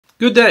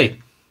Good day!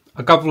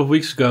 A couple of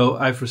weeks ago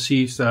I've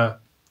received a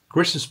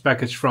Christmas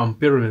package from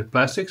Pyramid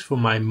Plastics for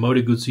my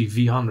Moto Guzzi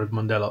V100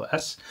 Mandello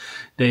S.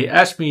 They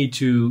asked me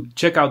to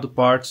check out the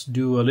parts,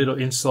 do a little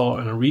install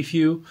and a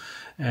review,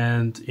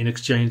 and in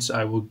exchange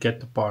I will get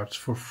the parts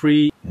for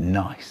free.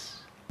 Nice.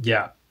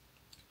 Yeah,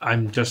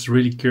 I'm just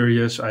really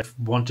curious. I've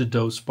wanted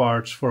those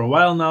parts for a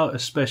while now,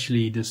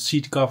 especially the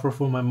seat cover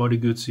for my Moto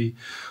Guzzi.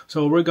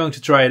 So we're going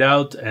to try it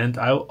out, and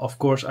of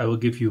course I will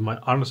give you my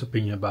honest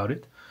opinion about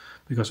it,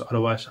 because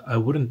otherwise I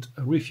wouldn't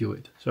review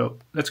it. So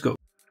let's go.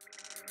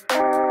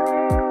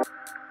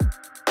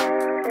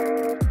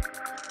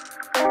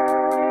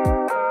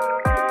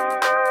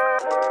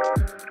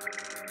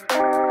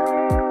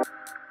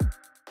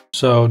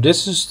 So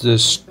this is the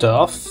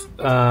stuff.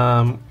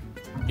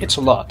 It's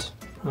a lot.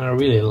 I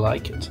really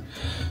like it.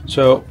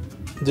 So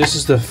this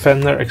is the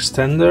fender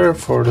extender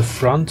for the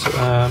front.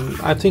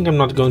 I think I'm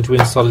not going to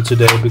install it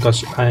today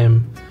because I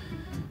am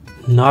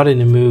not in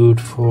the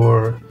mood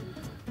for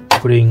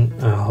putting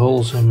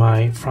holes in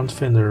my front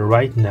fender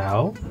right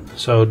now.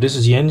 So this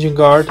is the engine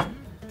guard,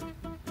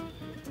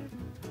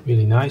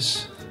 really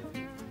nice.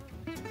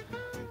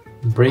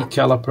 Brake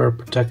caliper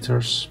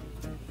protectors,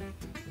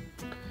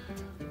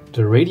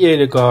 the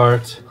radiator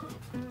guard,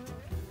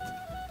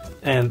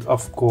 and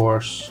of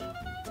course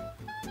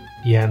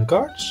the hand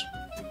guards.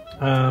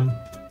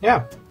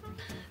 Yeah,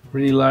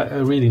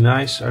 really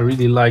nice. I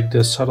really like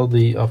the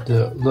subtlety of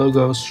the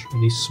logos,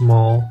 really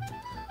small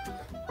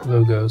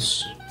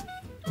logos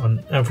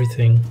on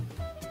everything,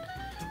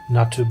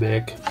 not too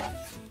big,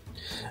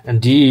 and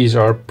these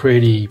are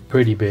pretty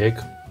big,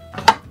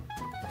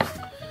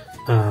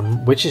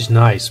 which is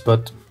nice,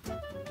 but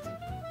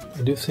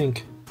I do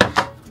think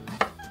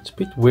it's a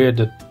bit weird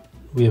that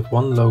we have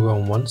one logo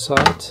on one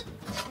side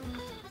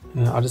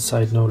and the other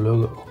side no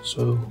logo.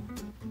 So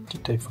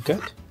did they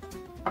forget?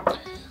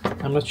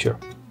 I'm not sure.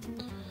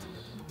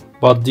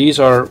 But these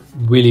are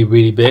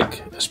really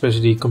big,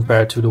 especially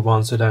compared to the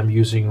ones that I'm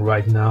using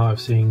right now. I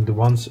think the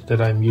ones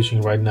that I'm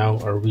using right now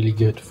are really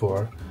good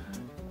for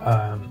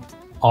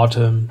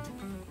autumn,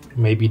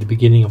 maybe the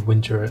beginning of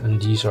winter,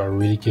 and these are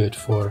really good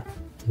for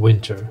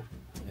winter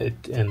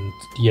and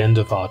the end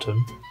of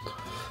autumn.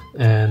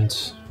 And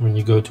when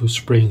you go to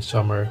spring,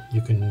 summer, you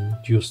can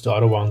use the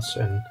other ones,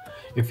 and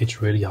if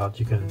it's really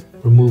hot you can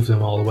remove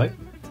them all the way.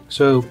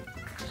 So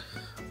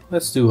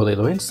let's do a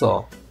little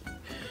install.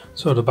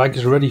 So the bike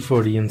is ready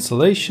for the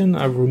installation.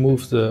 I've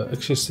removed the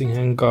existing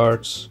hand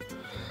guards,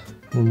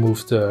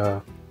 removed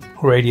the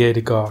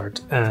radiator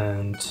guard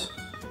and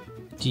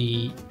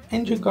the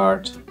engine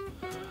guard.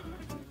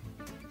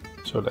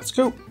 So let's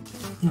go.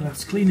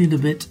 Let's clean it a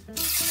bit.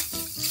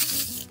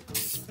 It's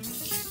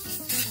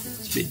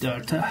a bit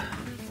dirty.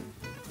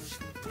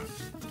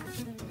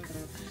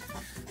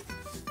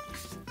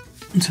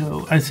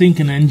 So I think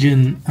an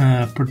engine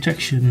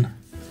protection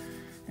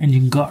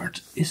engine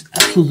guard is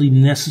absolutely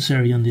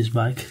necessary on this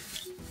bike.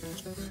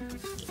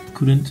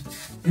 Couldn't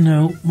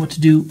know what to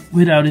do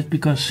without it,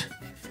 because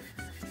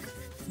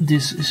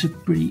this is a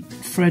pretty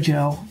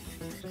fragile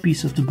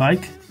piece of the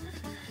bike.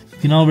 You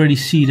can already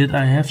see that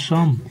I have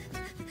some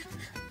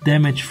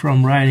damage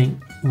from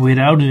riding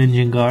without an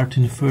engine guard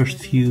in the first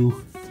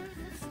few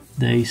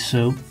days,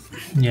 so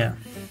yeah,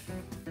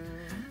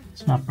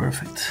 it's not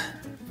perfect.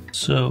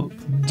 So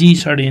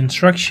these are the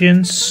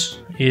instructions.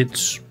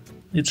 It's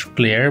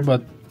clear,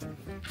 but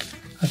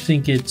I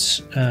think it's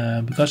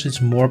because it's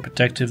more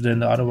protective than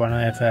the other one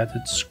I have had,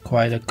 it's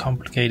quite a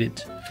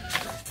complicated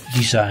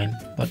design,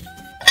 but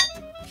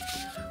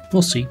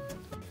we'll see.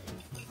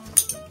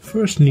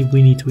 First we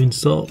need to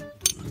install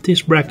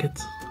this bracket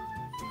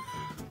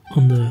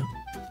on the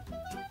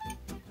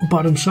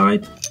bottom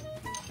side,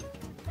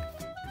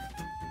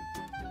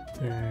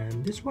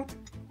 and this one.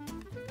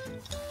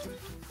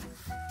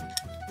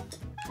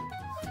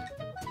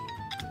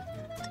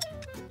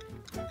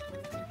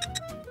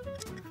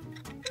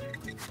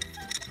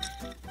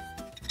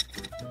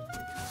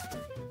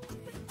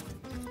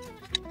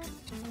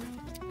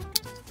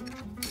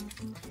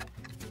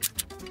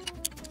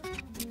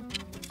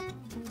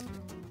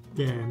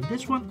 Then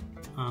this one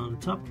on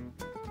top.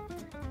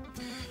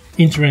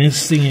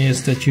 Interesting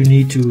is that you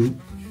need to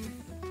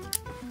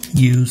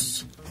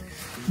use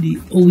the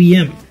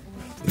OEM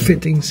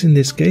fittings in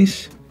this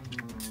case.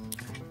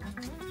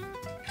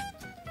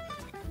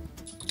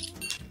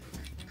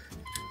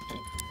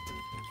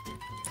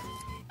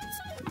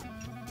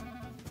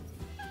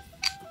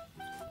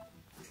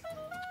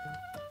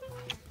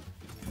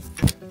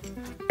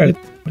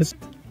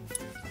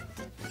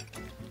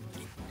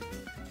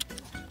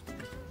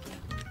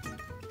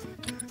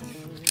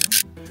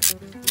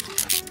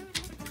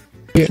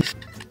 Yes.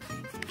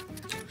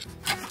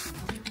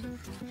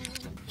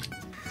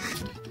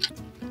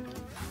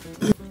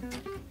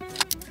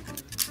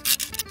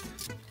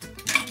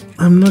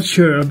 I'm not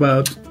sure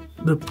about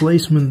the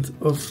placement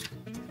of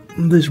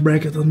this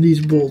bracket on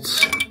these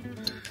bolts.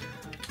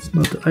 It's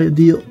not the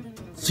ideal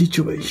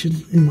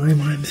situation in my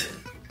mind.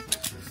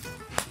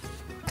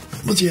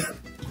 But yeah,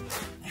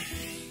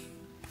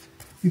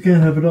 you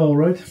can't have it all,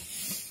 right?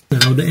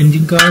 Now the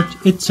engine card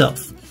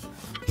itself.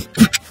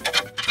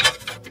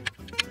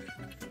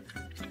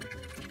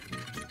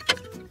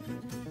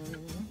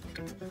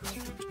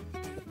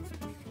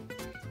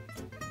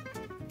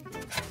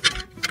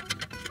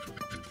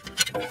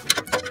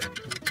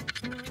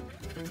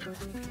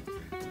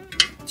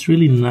 It's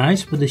really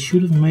nice, but they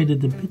should have made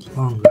it a bit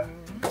longer.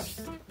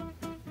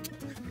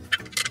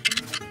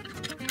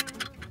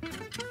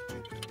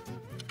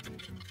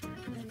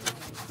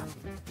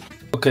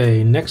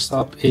 Okay, next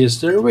up is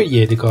the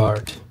radiator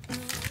guard.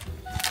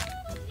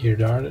 Here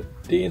are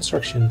the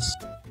instructions.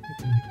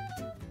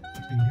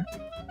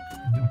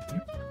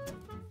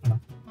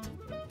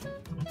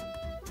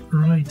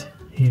 Right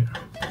here.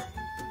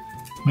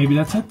 Maybe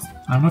that's it?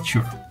 I'm not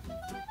sure.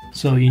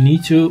 So you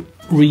need to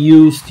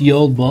reuse the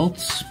old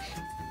bolts.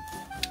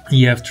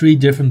 You have 3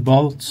 different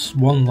bolts,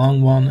 1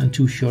 long one and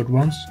 2 short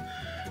ones.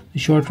 The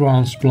short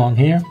ones belong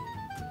here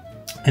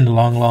and the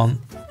long one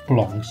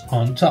belongs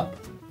on top.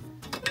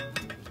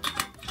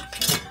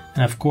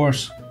 And of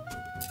course,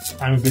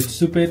 I'm a bit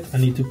stupid, I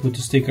need to put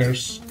the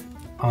stickers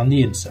on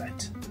the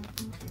inside,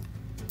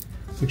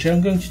 which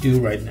I'm going to do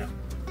right now.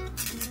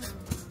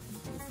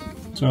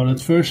 So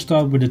let's first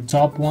start with the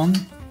top one,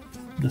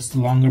 that's the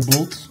longer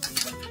bolt.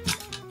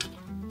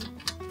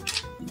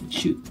 It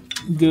should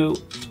go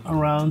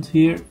around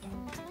here.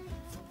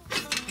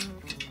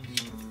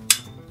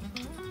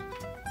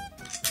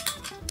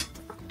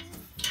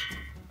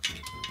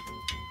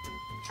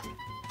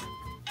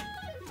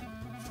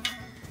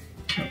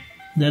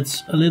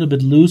 That's a little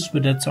bit loose,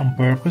 but that's on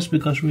purpose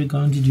because we're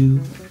going to do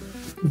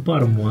the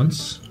bottom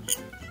ones.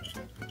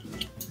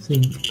 I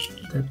think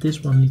that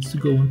this one needs to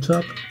go on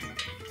top.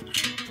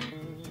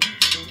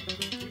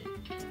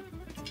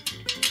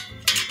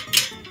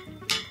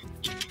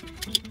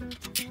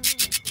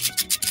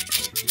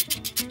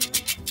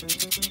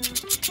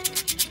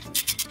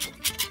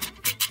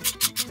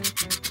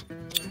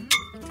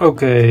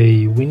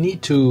 Okay, we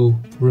need to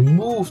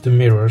remove the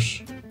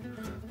mirrors.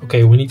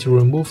 Okay, we need to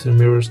remove the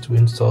mirrors to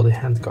install the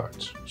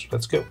handguards. So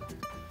let's go.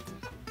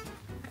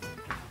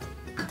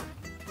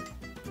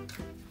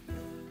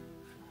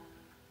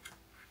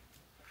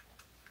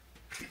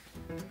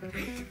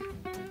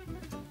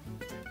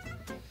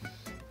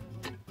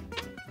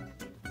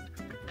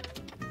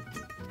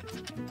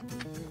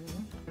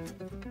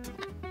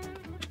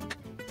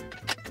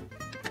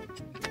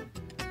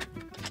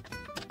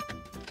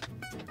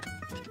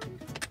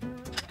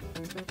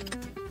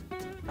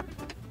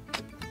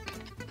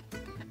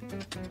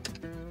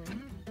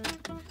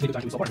 Take the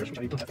time to install partners, which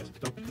I don't have yet.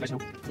 So, you guys know,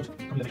 those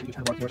combination with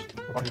handguard mirrors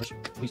or bar mirrors,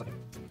 please like it.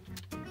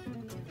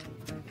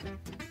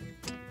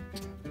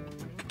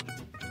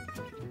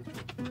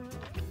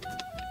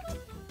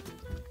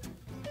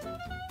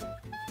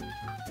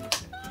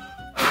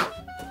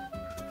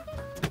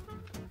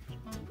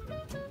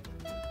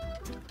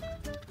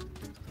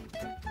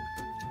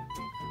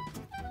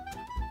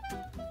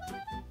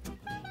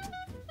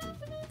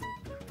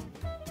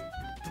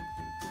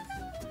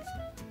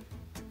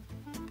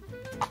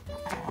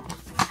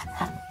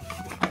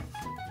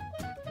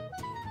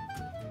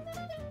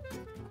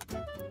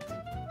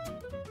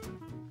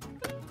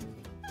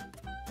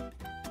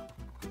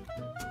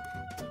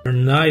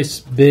 Nice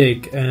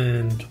big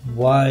and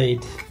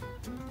wide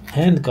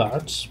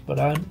handguards, but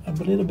I'm a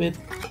little bit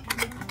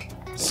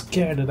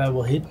scared that I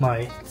will hit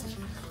my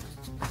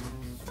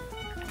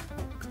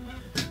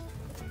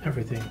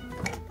everything.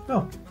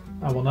 Oh,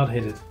 I will not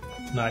hit it.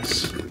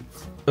 Nice.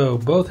 So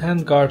both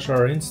handguards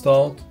are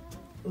installed.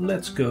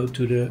 Let's go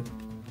to the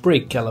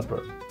brake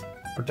caliper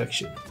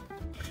protection.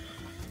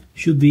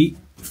 Should be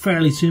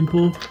fairly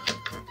simple.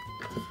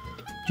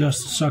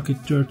 Just socket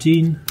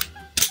 13.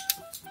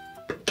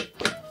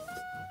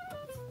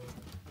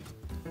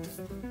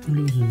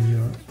 Loosen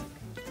your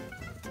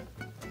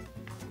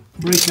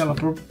brake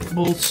caliper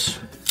bolts.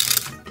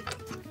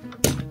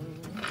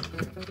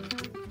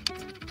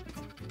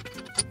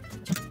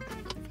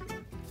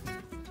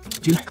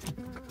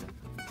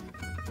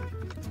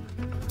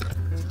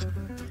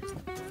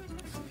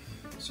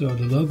 So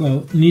the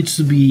logo needs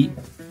to be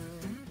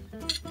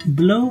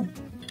below.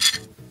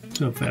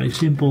 So very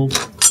simple.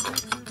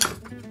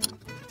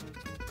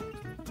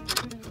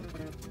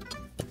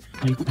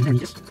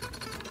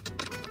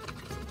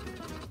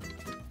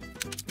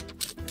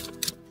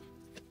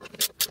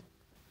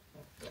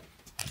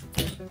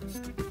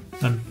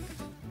 Done.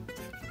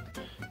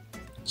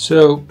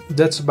 So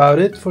that's about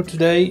it for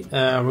today.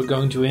 We're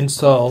going to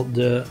install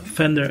the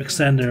fender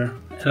extender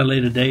at a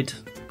later date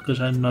because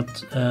I'm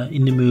not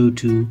in the mood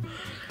to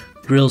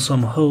drill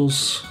some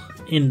holes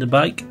in the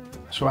bike.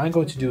 So I'm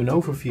going to do an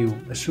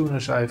overview as soon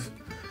as I've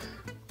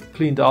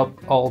cleaned up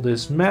all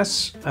this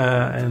mess,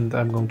 and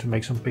I'm going to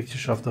make some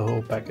pictures of the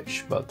whole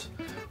package. But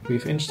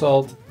we've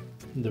installed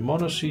the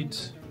mono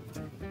seat,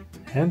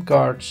 hand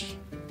guards,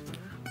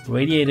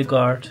 radiator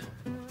guard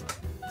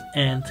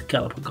and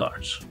caliper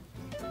guards.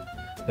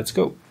 Let's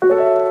go.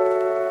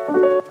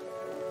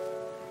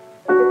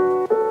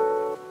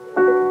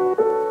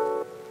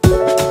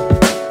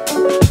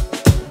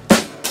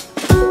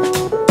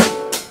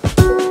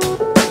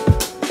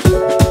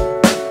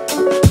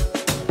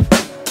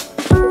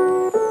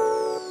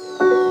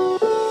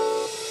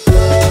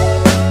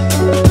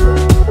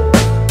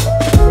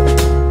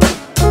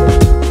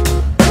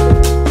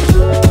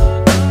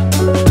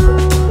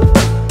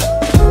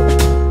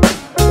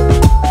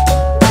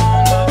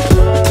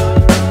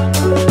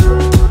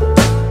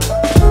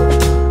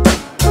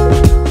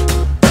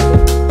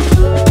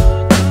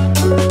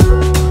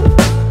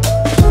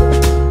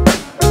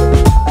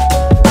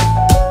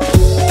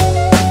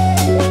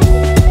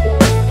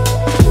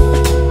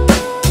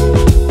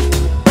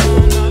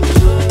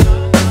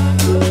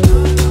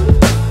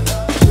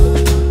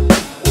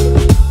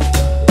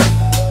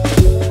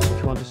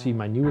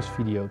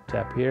 video,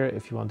 tap here.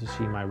 If you want to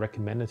see my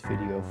recommended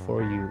video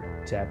for you,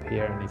 tap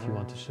here. And if you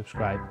want to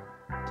subscribe,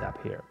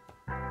 tap here.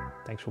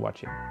 Thanks for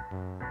watching.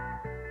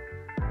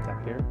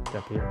 Tap here,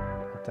 tap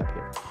here, tap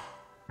here.